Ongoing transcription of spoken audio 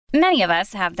Many of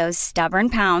us have those stubborn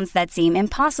pounds that seem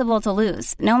impossible to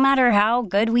lose, no matter how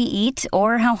good we eat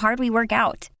or how hard we work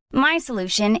out. My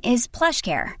solution is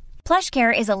PlushCare.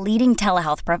 PlushCare is a leading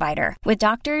telehealth provider with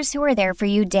doctors who are there for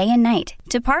you day and night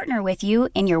to partner with you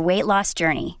in your weight loss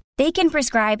journey. They can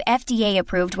prescribe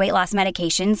FDA-approved weight loss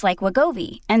medications like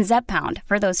Wegovy and Zepbound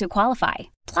for those who qualify.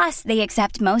 Plus, they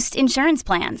accept most insurance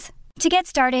plans. To get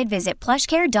started, visit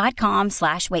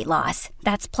plushcare.com/weightloss.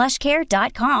 That's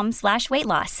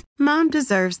plushcare.com/weightloss. Mom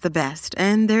deserves the best,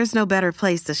 and there's no better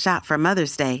place to shop for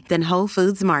Mother's Day than Whole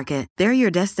Foods Market. They're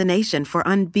your destination for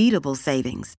unbeatable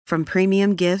savings, from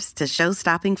premium gifts to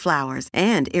show-stopping flowers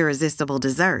and irresistible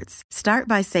desserts. Start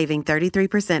by saving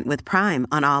 33% with Prime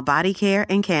on all body care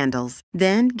and candles.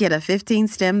 Then get a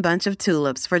 15-stem bunch of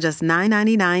tulips for just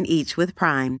 $9.99 each with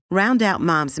Prime. Round out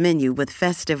Mom's menu with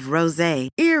festive rosé,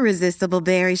 irresistible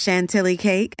berry chantilly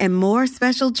cake, and more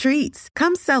special treats.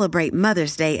 Come celebrate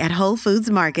Mother's Day at Whole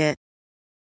Foods Market.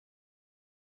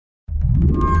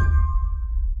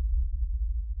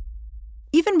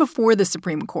 Even before the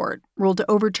Supreme Court ruled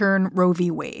to overturn Roe v.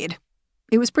 Wade,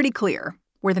 it was pretty clear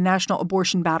where the national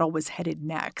abortion battle was headed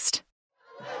next.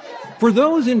 For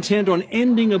those intent on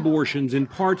ending abortions in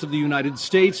parts of the United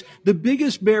States, the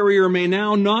biggest barrier may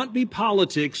now not be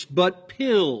politics, but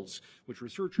pills.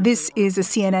 This is a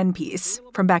CNN piece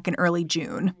from back in early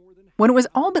June, when it was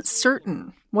all but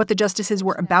certain what the justices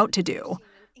were about to do,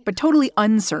 but totally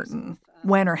uncertain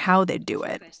when or how they'd do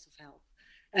it.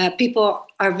 People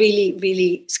are really,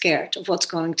 really scared of what's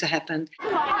going to happen.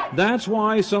 That's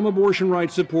why some abortion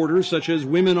rights supporters, such as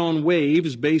Women on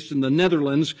Waves, based in the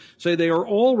Netherlands, say they are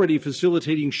already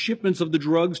facilitating shipments of the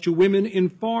drugs to women in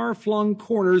far-flung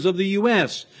corners of the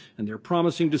U.S., and they're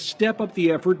promising to step up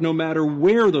the effort no matter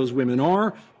where those women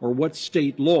are or what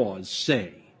state laws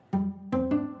say.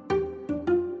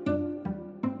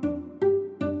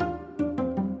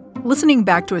 Listening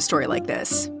back to a story like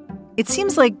this, it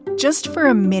seems like just for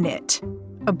a minute,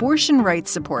 abortion rights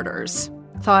supporters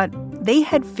thought they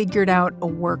had figured out a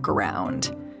workaround.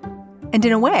 And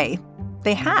in a way,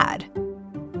 they had.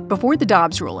 Before the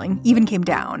Dobbs ruling even came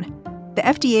down, the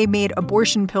FDA made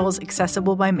abortion pills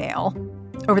accessible by mail.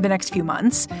 Over the next few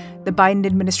months, the Biden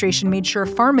administration made sure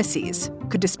pharmacies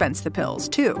could dispense the pills,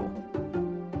 too.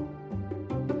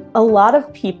 A lot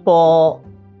of people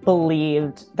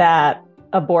believed that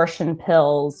abortion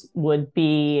pills would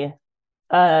be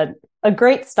a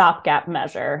great stopgap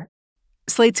measure.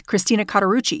 Slate's Christina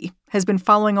Cauterucci has been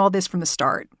following all this from the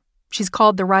start. She's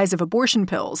called the rise of abortion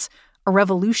pills a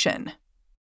revolution.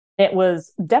 It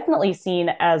was definitely seen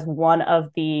as one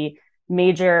of the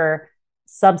major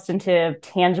substantive,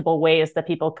 tangible ways that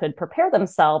people could prepare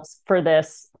themselves for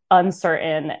this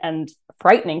uncertain and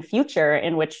frightening future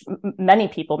in which many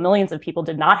people, millions of people,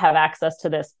 did not have access to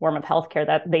this form of healthcare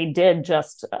that they did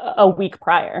just a week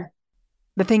prior.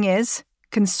 The thing is,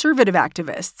 conservative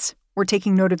activists were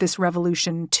taking note of this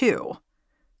revolution, too.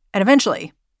 And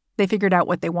eventually, they figured out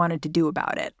what they wanted to do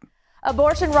about it.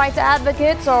 Abortion rights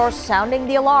advocates are sounding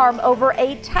the alarm over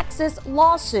a Texas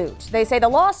lawsuit. They say the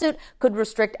lawsuit could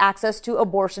restrict access to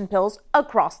abortion pills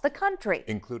across the country,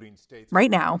 including states.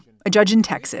 Right now, a judge in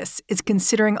Texas is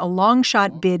considering a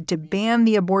long-shot bid to ban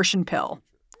the abortion pill,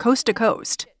 coast to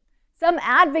coast. Some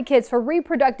advocates for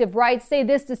reproductive rights say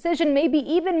this decision may be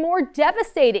even more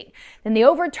devastating than the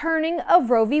overturning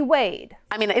of Roe v. Wade.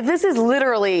 I mean, this is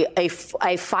literally a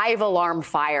five-alarm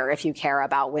fire if you care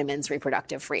about women's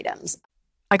reproductive freedoms.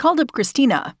 I called up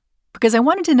Christina because I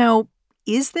wanted to know,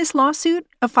 is this lawsuit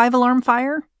a five-alarm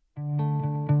fire?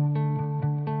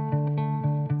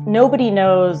 Nobody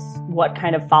knows what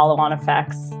kind of follow-on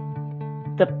effects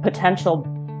the potential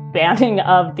banning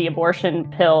of the abortion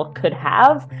pill could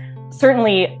have.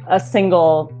 Certainly a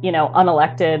single,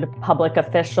 unelected public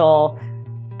official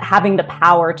having the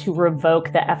power to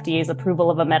revoke the FDA's approval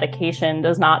of a medication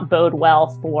does not bode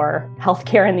well for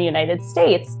healthcare in the United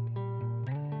States.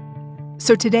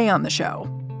 So today on the show,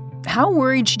 how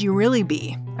worried should you really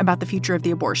be about the future of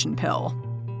the abortion pill?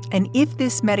 And if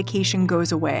this medication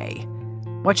goes away,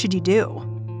 what should you do?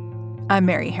 I'm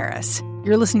Mary Harris.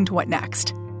 You're listening to What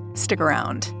Next? Stick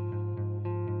around.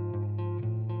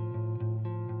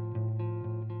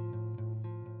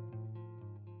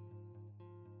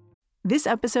 This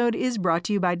episode is brought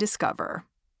to you by Discover.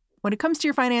 When it comes to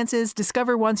your finances,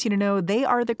 Discover wants you to know they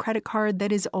are the credit card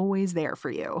that is always there for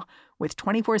you. With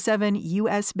 24/7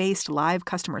 U.S.-based live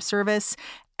customer service,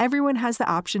 everyone has the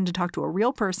option to talk to a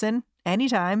real person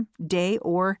anytime, day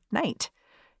or night.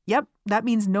 Yep, that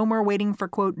means no more waiting for,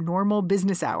 quote, normal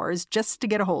business hours just to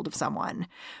get a hold of someone.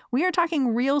 We are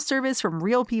talking real service from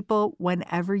real people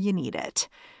whenever you need it.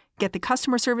 Get the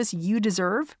customer service you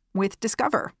deserve with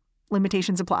Discover.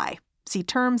 Limitations apply. See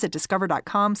terms at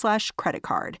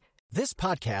discover.com/creditcard. This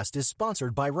podcast is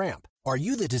sponsored by Ramp. Are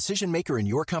you the decision maker in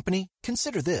your company?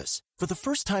 Consider this. For the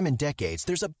first time in decades,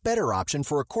 there's a better option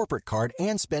for a corporate card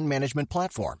and spend management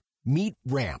platform. Meet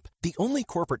Ramp, the only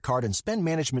corporate card and spend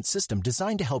management system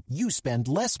designed to help you spend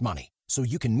less money so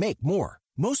you can make more.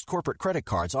 Most corporate credit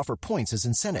cards offer points as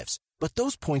incentives, but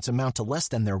those points amount to less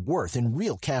than their worth in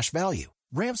real cash value.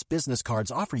 Ramp's business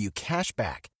cards offer you cash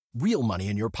back, real money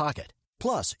in your pocket.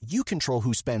 Plus, you control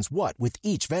who spends what with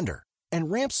each vendor. And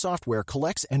Ramp's software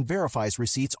collects and verifies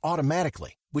receipts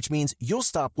automatically, which means you'll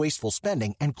stop wasteful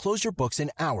spending and close your books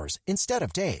in hours instead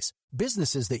of days.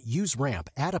 Businesses that use Ramp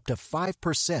add up to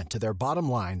 5% to their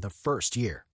bottom line the first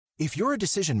year. If you're a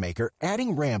decision maker,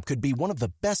 adding Ramp could be one of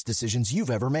the best decisions you've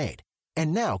ever made.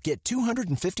 And now get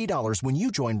 $250 when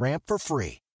you join Ramp for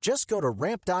free. Just go to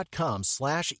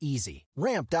ramp.com/easy.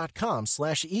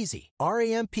 Ramp.com/easy.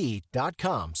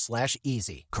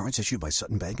 RAMP.com/easy. Cards issued by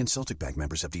Sutton Bank and Celtic Bank,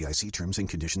 members of FDIC. Terms and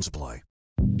conditions apply.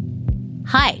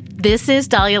 Hi, this is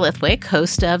Dahlia Lithwick,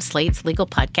 host of Slate's legal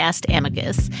podcast,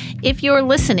 Amicus. If you're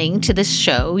listening to this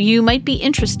show, you might be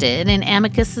interested in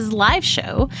Amicus's live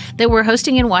show that we're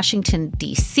hosting in Washington,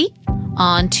 D.C.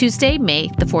 on Tuesday,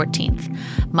 May the 14th.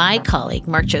 My colleague,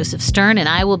 Mark Joseph Stern, and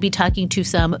I will be talking to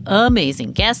some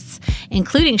amazing guests,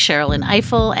 including Sherrilyn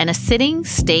Ifill and a sitting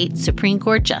state Supreme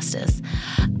Court justice,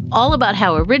 all about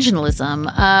how originalism,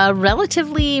 a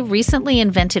relatively recently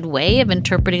invented way of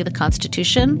interpreting the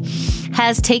Constitution,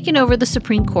 has taken over the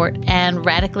Supreme Court and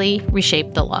radically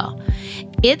reshaped the law.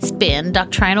 It's been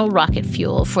doctrinal rocket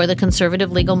fuel for the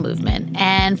conservative legal movement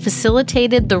and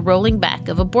facilitated the rolling back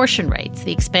of abortion rights,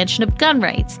 the expansion of gun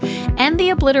rights, and the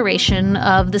obliteration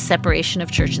of the separation of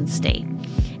church and state.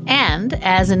 And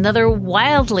as another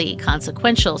wildly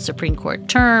consequential Supreme Court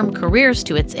term careers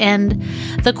to its end,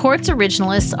 the court's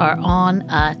originalists are on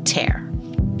a tear.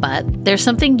 But there's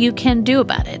something you can do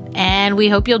about it, and we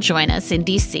hope you'll join us in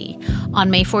D.C.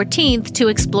 on May 14th to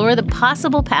explore the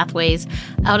possible pathways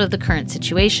out of the current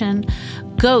situation.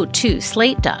 Go to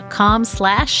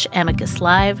slate.com/Amicus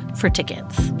Live for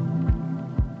tickets.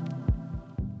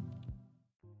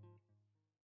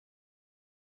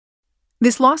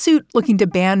 This lawsuit looking to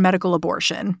ban medical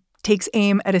abortion takes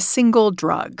aim at a single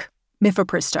drug,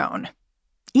 mifepristone.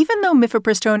 Even though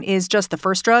mifepristone is just the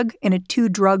first drug in a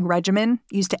 2-drug regimen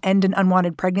used to end an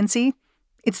unwanted pregnancy,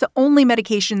 it's the only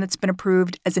medication that's been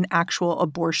approved as an actual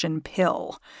abortion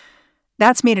pill.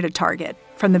 That's made it a target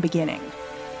from the beginning.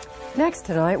 Next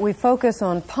tonight, we focus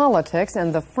on politics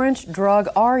and the French drug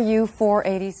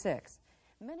RU486.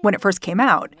 When it first came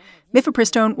out,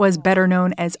 mifepristone was better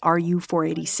known as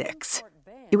RU486.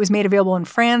 It was made available in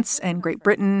France and Great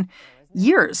Britain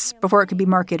years before it could be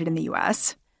marketed in the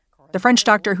U.S. The French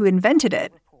doctor who invented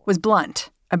it was blunt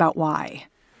about why.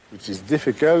 Which is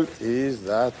difficult is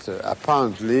that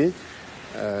apparently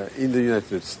in the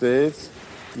United States,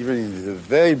 even in the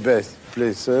very best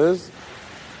places,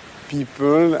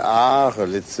 people are,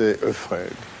 let's say,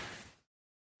 afraid.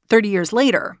 30 years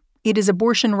later, it is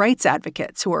abortion rights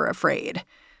advocates who are afraid,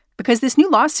 because this new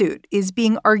lawsuit is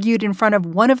being argued in front of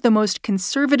one of the most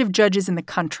conservative judges in the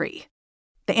country.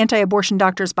 The anti-abortion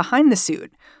doctors behind the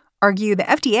suit argue the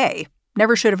FDA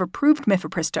never should have approved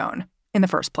mifepristone in the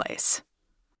first place.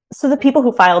 So the people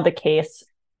who filed the case,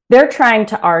 they're trying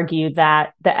to argue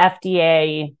that the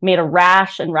FDA made a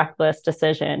rash and reckless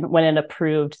decision when it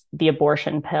approved the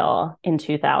abortion pill in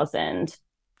 2000.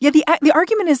 Yeah, the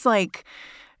argument is like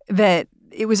that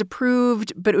it was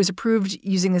approved, but it was approved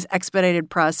using this expedited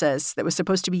process that was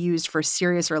supposed to be used for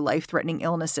serious or life-threatening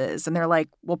illnesses. And they're like,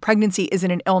 well, pregnancy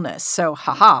isn't an illness, so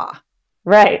haha.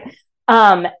 Right.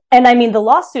 And I mean, the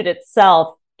lawsuit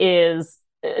itself is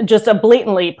just a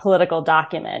blatantly political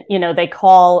document. You know, they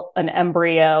call an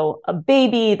embryo a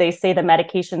baby. They say the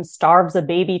medication starves a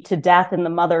baby to death in the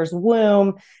mother's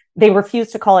womb. They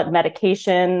refuse to call it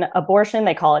medication abortion.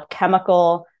 They call it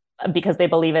chemical because they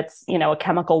believe it's, you know, a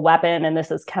chemical weapon. And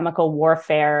this is chemical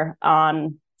warfare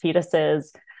on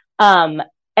fetuses.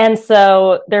 And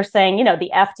so they're saying, you know, the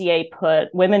FDA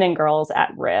put women and girls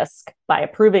at risk by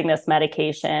approving this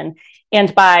medication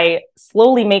and by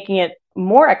slowly making it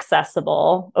more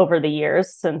accessible over the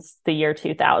years since the year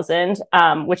 2000,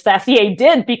 which the FDA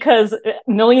did because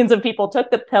millions of people took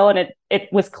the pill and it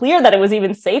was clear that it was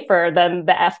even safer than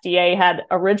the FDA had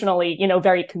originally, you know,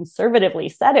 very conservatively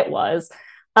said it was.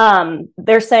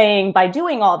 They're saying by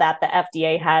doing all that, the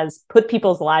FDA has put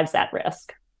people's lives at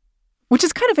risk. Which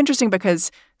is kind of interesting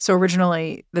because so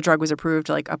originally the drug was approved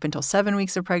like up until 7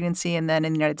 weeks of pregnancy and then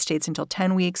in the United States until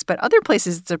 10 weeks. But other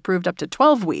places it's approved up to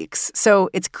 12 weeks. So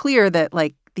it's clear that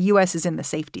like the U.S. is in the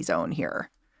safety zone here.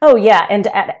 Oh, yeah. And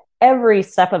every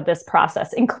step of this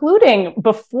process, including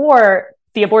before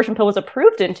the abortion pill was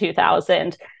approved in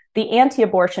 2000, the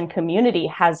anti-abortion community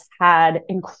has had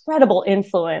incredible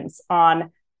influence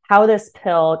on how this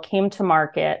pill came to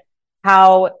market,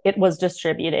 how it was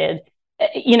distributed.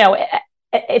 You know,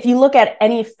 if you look at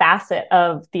any facet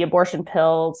of the abortion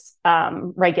pill's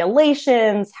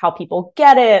regulations, how people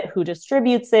get it, who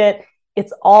distributes it,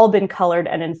 it's all been colored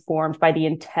and informed by the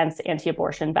intense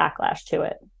anti-abortion backlash to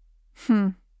it.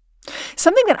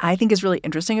 Something that I think is really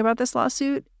interesting about this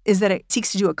lawsuit is that it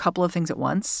seeks to do a couple of things at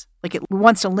once. Like, it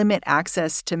wants to limit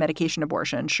access to medication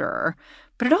abortion, sure,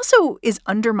 but it also is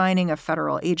undermining a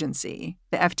federal agency,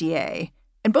 the FDA.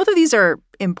 And both of these are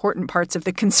important parts of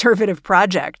the conservative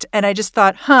project. And I just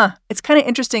thought, it's kind of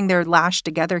interesting they're lashed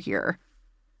together here.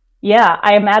 Yeah,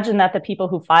 I imagine that the people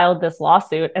who filed this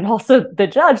lawsuit and also the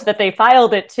judge that they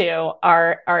filed it to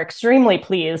are extremely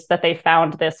pleased that they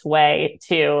found this way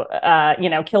to,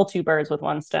 kill two birds with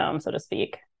one stone, so to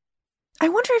speak. I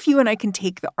wonder if you and I can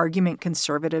take the argument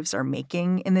conservatives are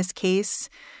making in this case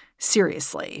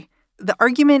seriously. The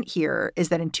argument here is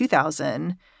that in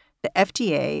 2000, the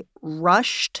FDA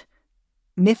rushed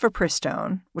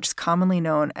mifepristone, which is commonly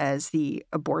known as the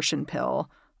abortion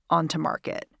pill, onto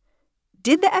market.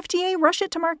 Did the FDA rush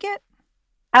it to market?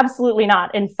 Absolutely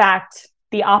not. In fact,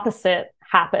 the opposite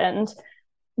happened.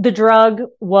 The drug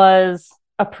was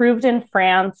approved in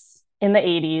France in the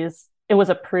 80s. It was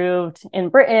approved in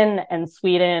Britain and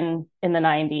Sweden in the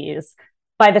 90s.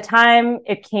 By the time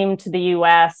it came to the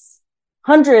US,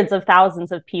 hundreds of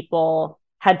thousands of people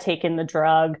had taken the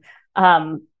drug.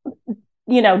 Dozens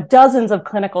of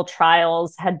clinical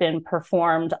trials had been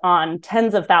performed on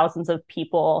tens of thousands of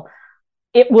people.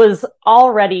 It was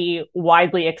already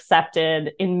widely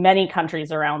accepted in many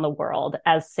countries around the world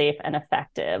as safe and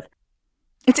effective.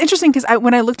 It's interesting because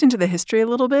when I looked into the history a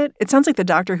little bit, it sounds like the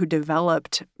doctor who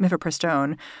developed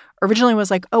mifepristone originally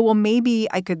was like, oh, well, maybe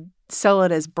I could sell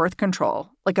it as birth control,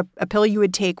 like a pill you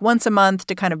would take once a month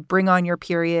to kind of bring on your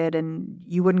period and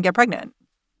you wouldn't get pregnant.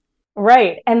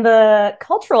 Right. And the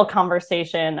cultural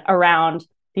conversation around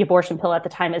the abortion pill at the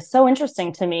time is so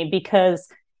interesting to me because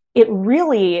it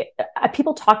really,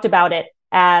 people talked about it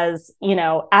as,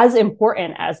 as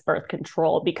important as birth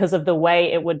control because of the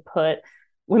way it would put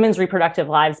women's reproductive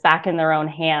lives back in their own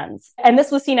hands. And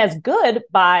this was seen as good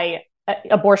by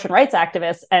abortion rights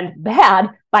activists and bad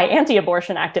by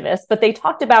anti-abortion activists. But they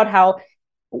talked about how,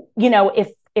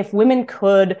 if women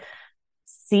could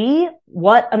see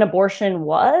what an abortion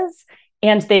was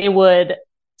and they would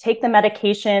take the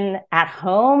medication at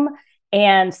home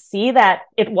and see that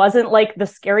it wasn't like the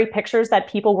scary pictures that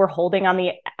people were holding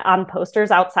on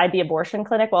posters outside the abortion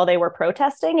clinic while they were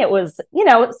protesting. It was,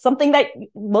 something that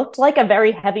looked like a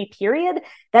very heavy period,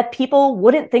 that people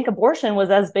wouldn't think abortion was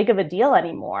as big of a deal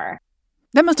anymore.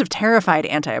 That must have terrified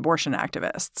anti-abortion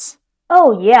activists.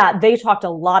 Oh, yeah. They talked a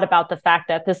lot about the fact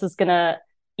that this is going to,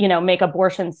 make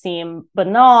abortion seem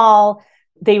banal.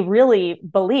 They really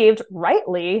believed,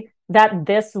 rightly, that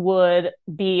this would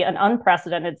be an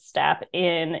unprecedented step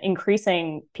in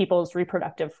increasing people's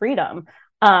reproductive freedom.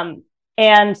 And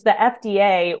the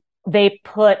FDA, they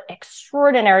put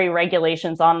extraordinary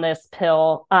regulations on this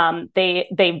pill.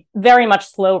 They very much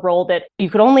slow rolled it.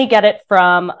 You could only get it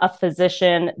from a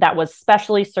physician that was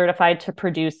specially certified to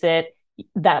produce it.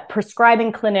 That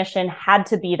prescribing clinician had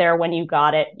to be there when you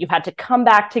got it. You had to come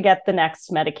back to get the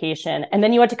next medication. And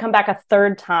then you had to come back a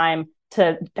third time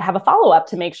to have a follow-up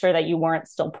to make sure that you weren't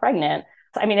still pregnant.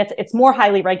 I mean, it's more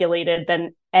highly regulated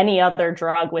than any other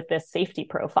drug with this safety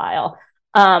profile,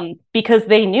 because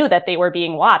they knew that they were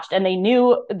being watched, and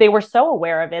they were so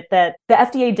aware of it that the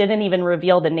FDA didn't even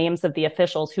reveal the names of the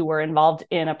officials who were involved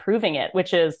in approving it,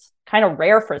 which is kind of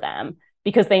rare for them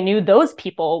because they knew those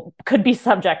people could be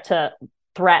subject to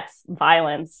threats,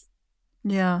 violence.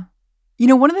 Yeah.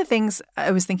 One of the things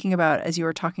I was thinking about as you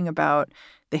were talking about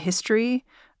the history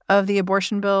of the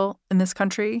abortion bill in this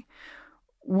country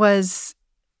was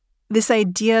this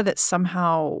idea that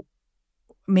somehow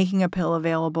making a pill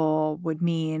available would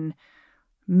mean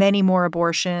many more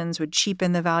abortions, would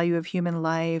cheapen the value of human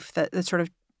life, that sort of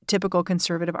typical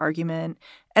conservative argument.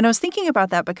 And I was thinking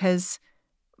about that because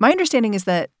my understanding is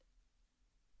that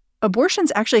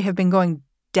abortions actually have been going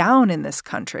down in this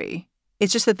country.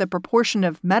 It's just that the proportion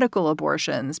of medical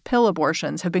abortions, pill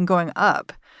abortions, have been going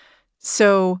up.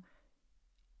 So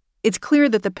it's clear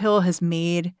that the pill has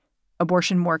made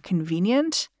abortion more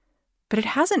convenient, but it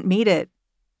hasn't made it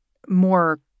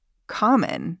more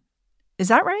common. Is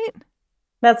that right?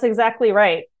 That's exactly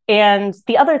right. And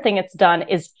the other thing it's done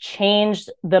is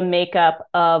changed the makeup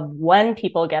of when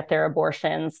people get their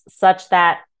abortions such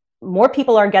that more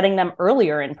people are getting them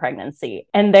earlier in pregnancy,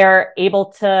 and they're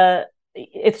able to,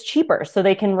 it's cheaper, so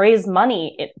they can raise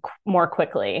money more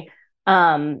quickly.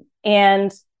 And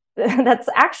that's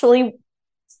actually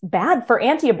bad for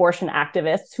anti-abortion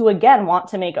activists who, again, want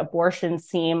to make abortion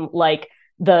seem like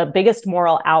the biggest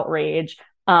moral outrage,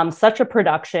 such a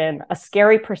production, a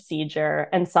scary procedure,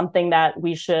 and something that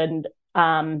we should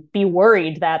be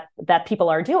worried that people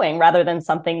are doing, rather than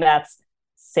something that's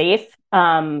safe,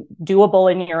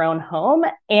 doable in your own home,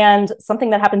 and something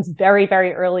that happens very,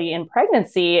 very early in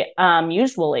pregnancy,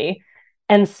 usually.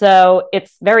 And so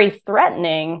it's very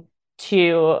threatening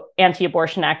to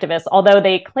anti-abortion activists, although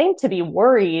they claim to be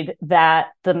worried that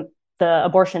the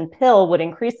abortion pill would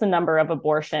increase the number of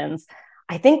abortions.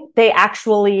 I think they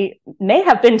actually may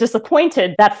have been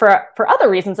disappointed that for other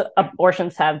reasons,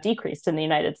 abortions have decreased in the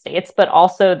United States, but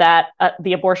also that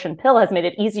the abortion pill has made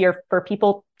it easier for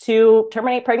people to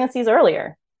terminate pregnancies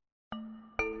earlier.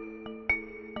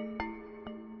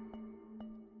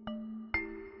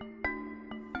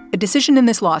 A decision in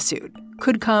this lawsuit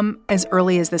could come as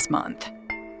early as this month.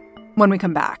 When we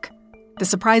come back, the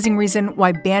surprising reason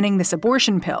why banning this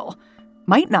abortion pill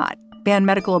might not ban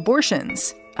medical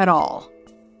abortions at all.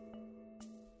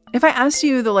 If I asked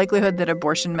you the likelihood that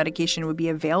abortion medication would be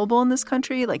available in this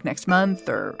country, like next month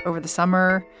or over the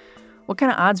summer, what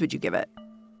kind of odds would you give it?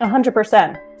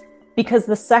 100%. Because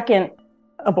the second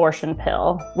abortion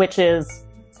pill, which is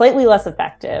slightly less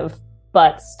effective,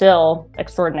 but still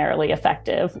extraordinarily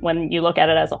effective when you look at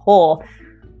it as a whole,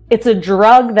 it's a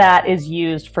drug that is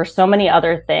used for so many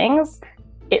other things.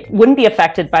 It wouldn't be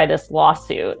affected by this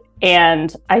lawsuit.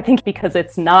 And I think because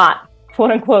it's not,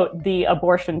 quote unquote, the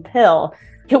abortion pill,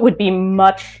 it would be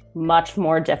much, much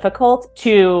more difficult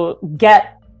to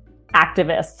get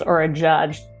activists or a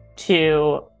judge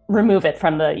to remove it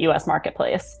from the U.S.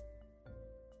 marketplace.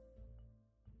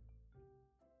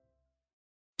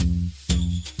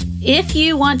 If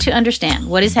you want to understand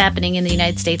what is happening in the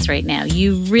United States right now,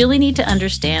 you really need to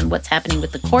understand what's happening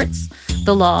with the courts,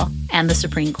 the law, and the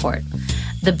Supreme Court.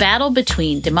 The battle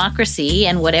between democracy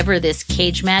and whatever this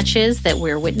cage match is that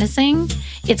we're witnessing,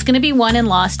 it's going to be won and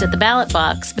lost at the ballot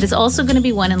box, but it's also going to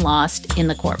be won and lost in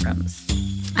the courtrooms.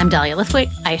 I'm Dahlia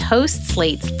Lithwick. I host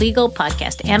Slate's legal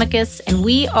podcast Amicus, and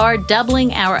we are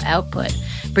doubling our output,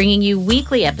 bringing you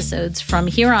weekly episodes from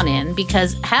here on in,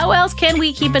 because how else can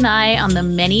we keep an eye on the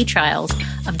many trials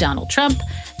of Donald Trump,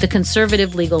 the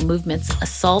conservative legal movement's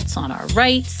assaults on our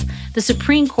rights, the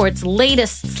Supreme Court's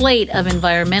latest slate of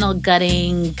environmental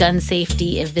gutting, gun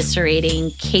safety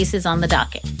eviscerating cases on the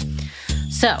docket.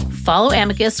 So follow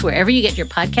Amicus wherever you get your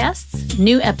podcasts.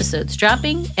 New episodes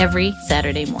dropping every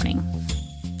Saturday morning.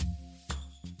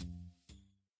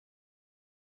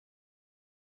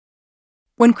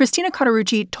 When Christina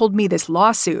Cauterucci told me this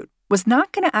lawsuit was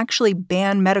not going to actually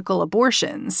ban medical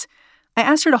abortions, I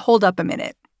asked her to hold up a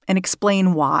minute and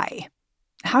explain why.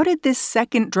 How did this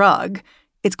second drug,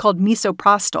 it's called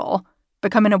misoprostol,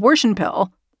 become an abortion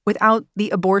pill without the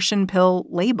abortion pill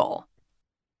label?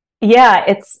 Yeah,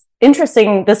 it's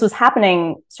interesting. This was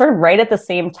happening sort of right at the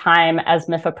same time as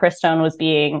mifepristone was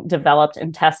being developed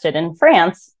and tested in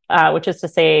France, which is to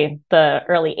say the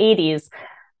early 80s.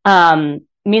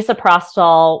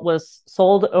 Misoprostol was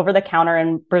sold over the counter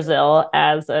in Brazil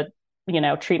as a,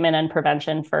 treatment and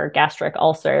prevention for gastric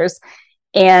ulcers.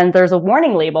 And there's a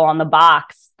warning label on the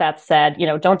box that said,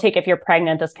 don't take if you're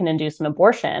pregnant, this can induce an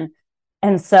abortion.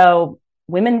 And so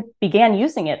women began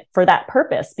using it for that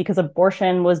purpose because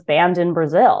abortion was banned in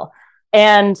Brazil.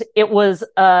 And it was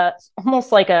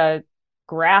almost like a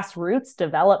grassroots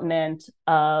development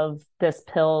of this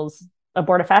pill's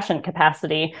abortifacient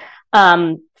capacity.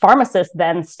 Pharmacists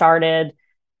then started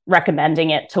recommending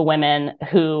it to women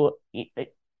who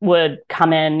would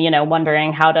come in,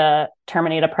 wondering how to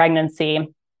terminate a pregnancy.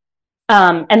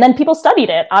 And then people studied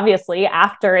it, obviously,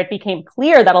 after it became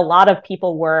clear that a lot of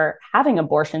people were having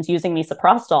abortions using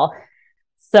misoprostol.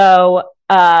 So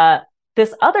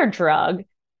this other drug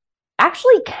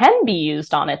actually can be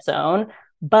used on its own,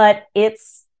 but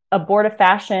its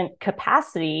abortifacient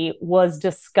capacity was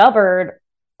discovered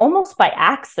almost by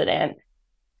accident.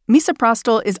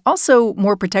 Misoprostol is also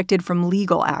more protected from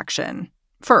legal action.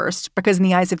 First, because in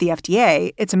the eyes of the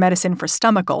FDA, it's a medicine for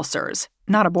stomach ulcers,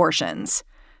 not abortions.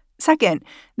 Second,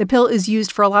 the pill is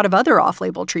used for a lot of other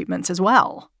off-label treatments as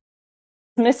well.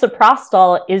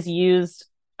 Misoprostol is used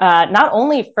not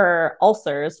only for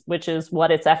ulcers, which is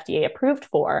what it's FDA approved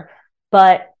for,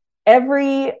 but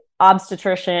every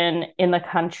obstetrician in the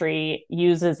country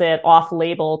uses it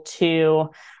off-label to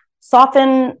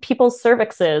soften people's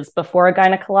cervixes before a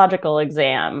gynecological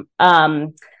exam,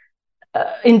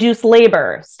 induce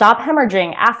labor, stop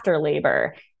hemorrhaging after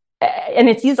labor. and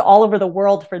it's used all over the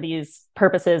world for these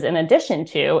purposes, in addition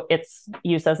to its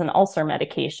use as an ulcer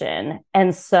medication.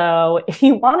 And so if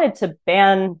you wanted to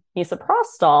ban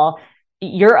misoprostol,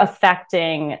 you're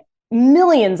affecting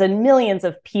millions and millions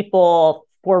of people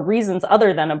for reasons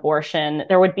other than abortion.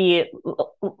 It would be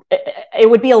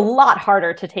a lot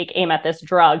harder to take aim at this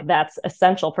drug that's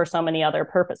essential for so many other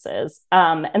purposes.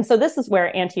 And so this is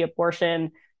where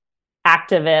anti-abortion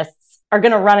activists are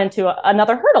going to run into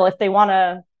another hurdle if they want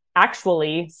to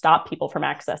actually stop people from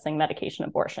accessing medication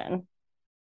abortion.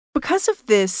 Because of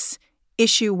this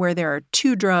issue where there are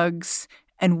two drugs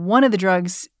and one of the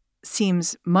drugs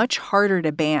seems much harder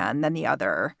to ban than the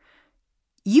other,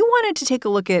 you wanted to take a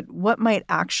look at what might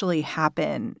actually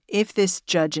happen if this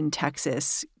judge in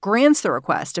Texas grants the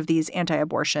request of these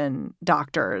anti-abortion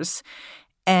doctors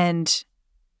and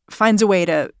finds a way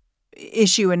to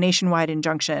issue a nationwide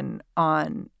injunction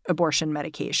on abortion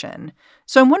medication.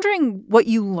 So I'm wondering what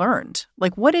you learned.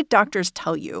 Like, what did doctors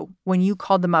tell you when you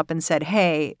called them up and said,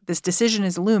 hey, this decision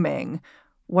is looming?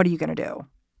 What are you going to do?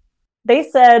 They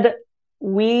said,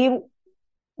 we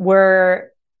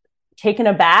were taken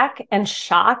aback and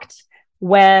shocked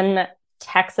when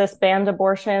Texas banned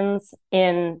abortions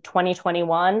in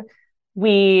 2021.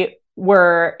 We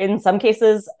were, in some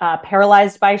cases,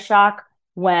 paralyzed by shock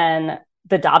when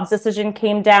the Dobbs decision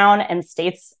came down and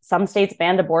some states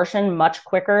banned abortion much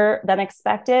quicker than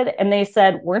expected. And they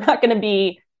said, we're not going to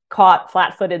be caught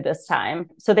flat-footed this time.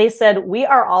 So they said, we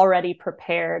are already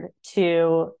prepared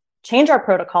to change our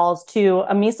protocols to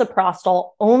a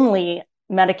misoprostol-only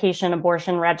medication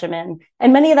abortion regimen.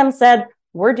 And many of them said,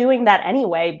 we're doing that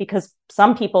anyway, because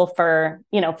some people, for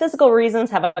physical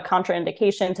reasons, have a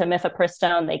contraindication to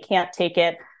mifepristone. They can't take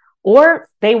it, or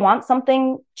they want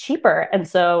something cheaper. And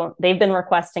so they've been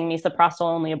requesting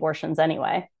misoprostol-only abortions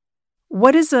anyway.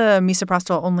 What does a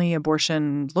misoprostol-only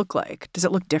abortion look like? Does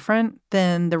it look different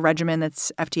than the regimen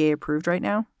that's FDA approved right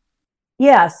now?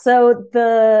 Yeah, so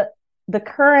the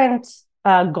current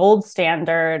gold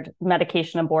standard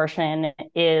medication abortion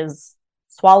is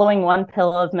swallowing one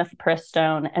pill of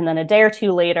mifepristone and then a day or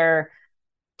two later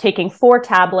taking 4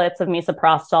 tablets of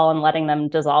misoprostol and letting them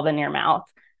dissolve in your mouth.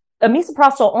 A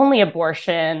misoprostol-only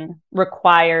abortion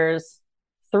requires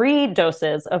 3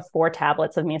 doses of 4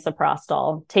 tablets of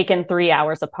misoprostol taken 3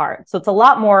 hours apart. So it's a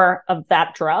lot more of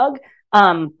that drug,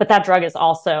 but that drug is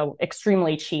also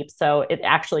extremely cheap. So it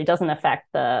actually doesn't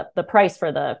affect the price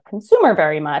for the consumer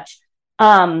very much.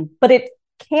 But it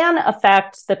can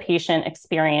affect the patient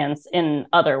experience in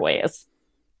other ways.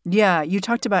 Yeah, you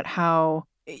talked about how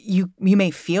you may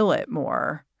feel it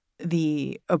more,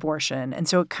 the abortion. And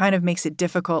so it kind of makes it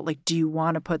difficult. Like, do you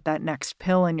want to put that next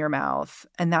pill in your mouth?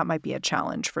 And that might be a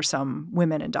challenge for some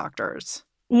women and doctors.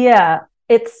 Yeah,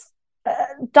 it's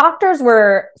doctors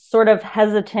were sort of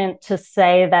hesitant to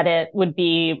say that it would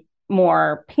be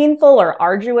more painful or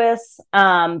arduous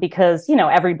because,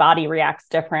 every body reacts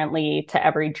differently to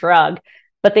every drug.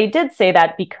 But they did say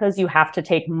that because you have to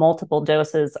take multiple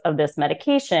doses of this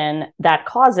medication, that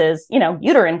causes,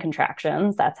 uterine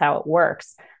contractions. That's how it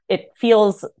works. It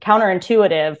feels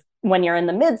counterintuitive when you're in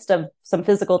the midst of some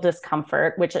physical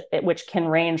discomfort, which can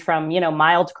range from,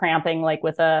 mild cramping, like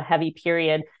with a heavy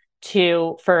period,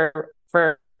 to for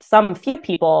some few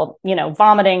people,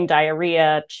 vomiting,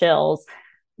 diarrhea, chills,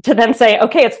 to then say,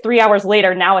 okay, it's 3 hours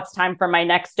later. Now it's time for my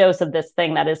next dose of this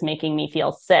thing that is making me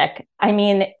feel sick. I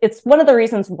mean, it's one of the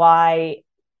reasons why,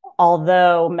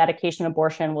 although medication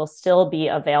abortion will still be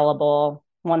available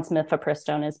once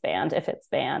mifepristone is banned, if it's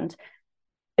banned,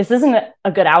 this isn't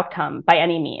a good outcome by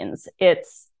any means.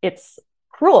 It's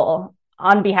cruel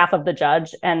on behalf of the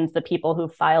judge and the people who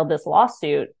filed this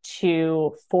lawsuit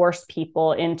to force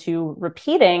people into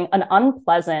repeating an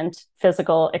unpleasant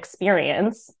physical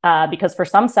experience, because for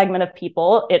some segment of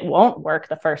people, it won't work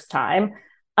the first time,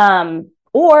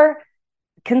 or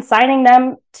consigning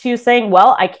them to saying,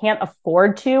 well, I can't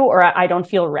afford to, or I don't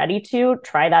feel ready to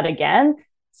try that again.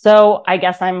 So I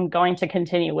guess I'm going to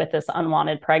continue with this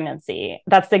unwanted pregnancy.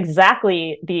 That's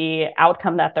exactly the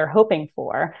outcome that they're hoping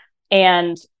for.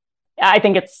 And I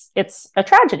think it's a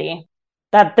tragedy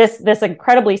that this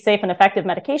incredibly safe and effective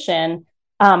medication,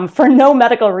 for no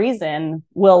medical reason,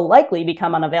 will likely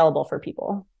become unavailable for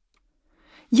people.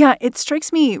 Yeah, it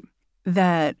strikes me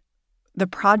that the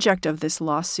project of this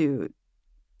lawsuit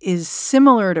is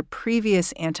similar to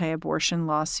previous anti-abortion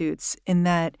lawsuits in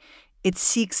that it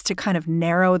seeks to kind of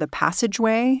narrow the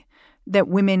passageway that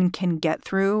women can get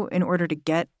through in order to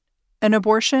get an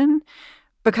abortion,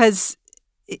 because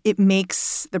it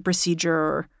makes the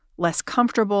procedure less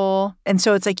comfortable. And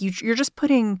so it's like you're just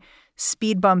putting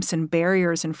speed bumps and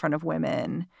barriers in front of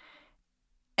women.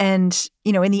 And,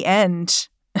 in the end,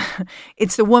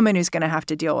 it's the woman who's going to have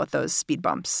to deal with those speed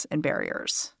bumps and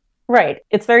barriers. Right.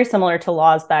 It's very similar to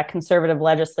laws that conservative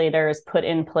legislators put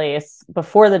in place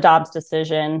before the Dobbs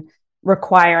decision,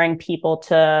 requiring people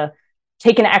to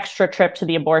take an extra trip to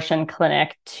the abortion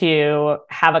clinic to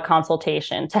have a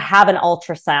consultation, to have an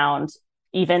ultrasound,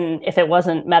 even if it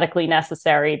wasn't medically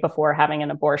necessary before having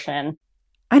an abortion.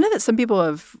 I know that some people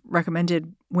have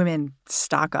recommended women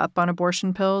stock up on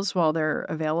abortion pills while they're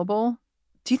available.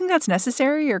 Do you think that's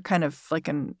necessary or kind of like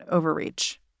an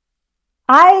overreach?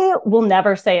 I will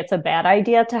never say it's a bad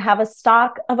idea to have a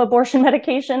stock of abortion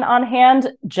medication on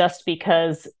hand, just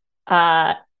because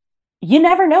you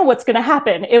never know what's going to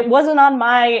happen. It wasn't on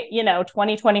my,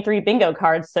 2023 bingo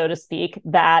card, so to speak,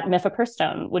 that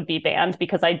mifepristone would be banned,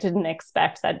 because I didn't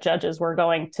expect that judges were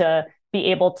going to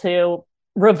be able to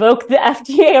revoke the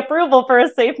FDA approval for a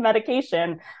safe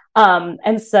medication.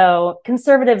 And so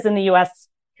conservatives in the U.S.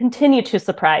 continue to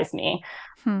surprise me.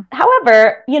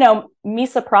 However,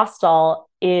 misoprostol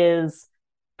is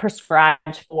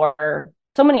prescribed for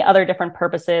so many other different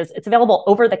purposes. It's available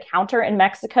over the counter in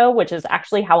Mexico, which is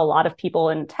actually how a lot of people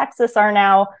in Texas are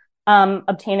now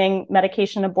obtaining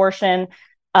medication abortion.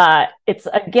 It's,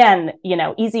 again,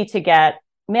 easy to get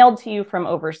mailed to you from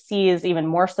overseas, even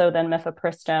more so than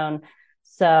mifepristone.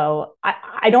 So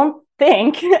I don't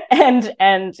think,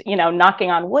 and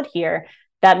knocking on wood here,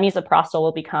 that misoprostol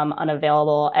will become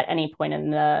unavailable at any point in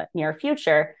the near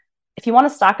future. If you want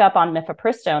to stock up on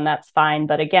mifepristone, that's fine.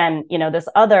 But again, this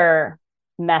other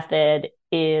method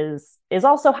is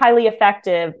also highly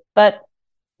effective. But,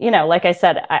 like I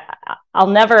said, I'll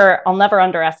never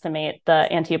underestimate the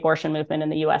anti-abortion movement in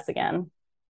the U.S. again.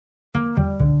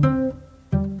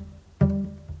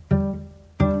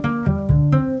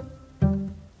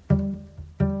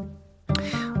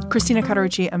 Christina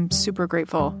Cauterucci, I'm super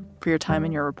grateful for your time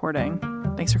and your reporting.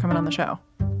 Thanks for coming on the show.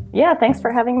 Yeah, thanks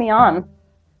for having me on.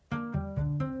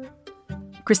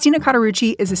 Christina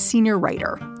Cauterucci is a senior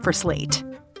writer for Slate.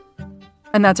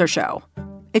 And that's our show.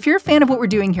 If you're a fan of what we're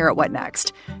doing here at What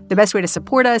Next, the best way to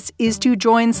support us is to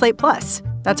join Slate Plus.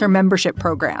 That's our membership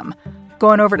program.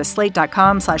 Go on over to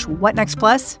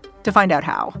slate.com/whatnextplus to find out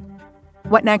how.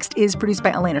 What Next is produced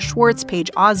by Elena Schwartz, Paige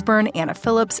Osborne, Anna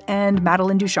Phillips, and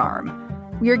Madeline Ducharme.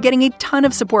 We are getting a ton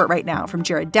of support right now from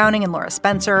Jared Downing and Laura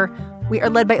Spencer. We are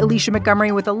led by Alicia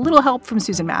Montgomery with a little help from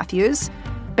Susan Matthews.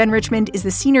 Ben Richmond is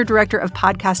the Senior Director of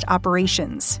Podcast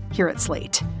Operations here at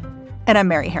Slate. And I'm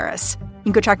Mary Harris. You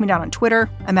can go track me down on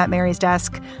Twitter. I'm at Mary's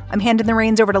Desk. I'm handing the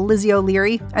reins over to Lizzie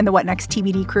O'Leary and the What Next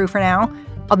TBD crew for now.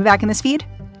 I'll be back in this feed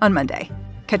on Monday.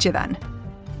 Catch you then.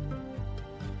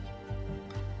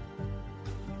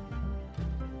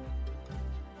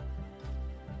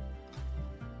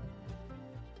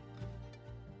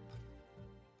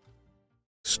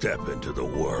 Step into the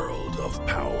world of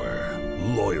power,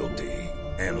 loyalty,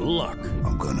 and luck.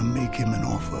 I'm gonna make him an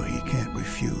offer he can't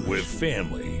refuse. With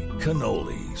family,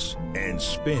 cannolis, and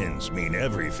spins mean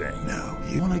everything. Now,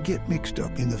 you wanna get mixed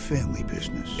up in the family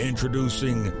business.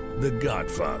 Introducing The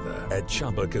Godfather at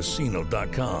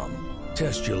ChumbaCasino.com.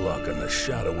 Test your luck in the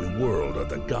shadowy world of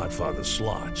The Godfather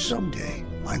slot. Someday,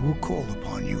 I will call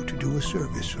upon you to do a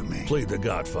service for me. Play The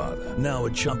Godfather, now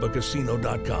at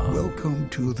ChumbaCasino.com. Welcome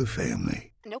to the family.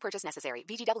 No purchase necessary.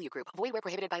 VGW Group. Void where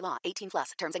prohibited by law.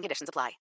 18+. Terms and conditions apply.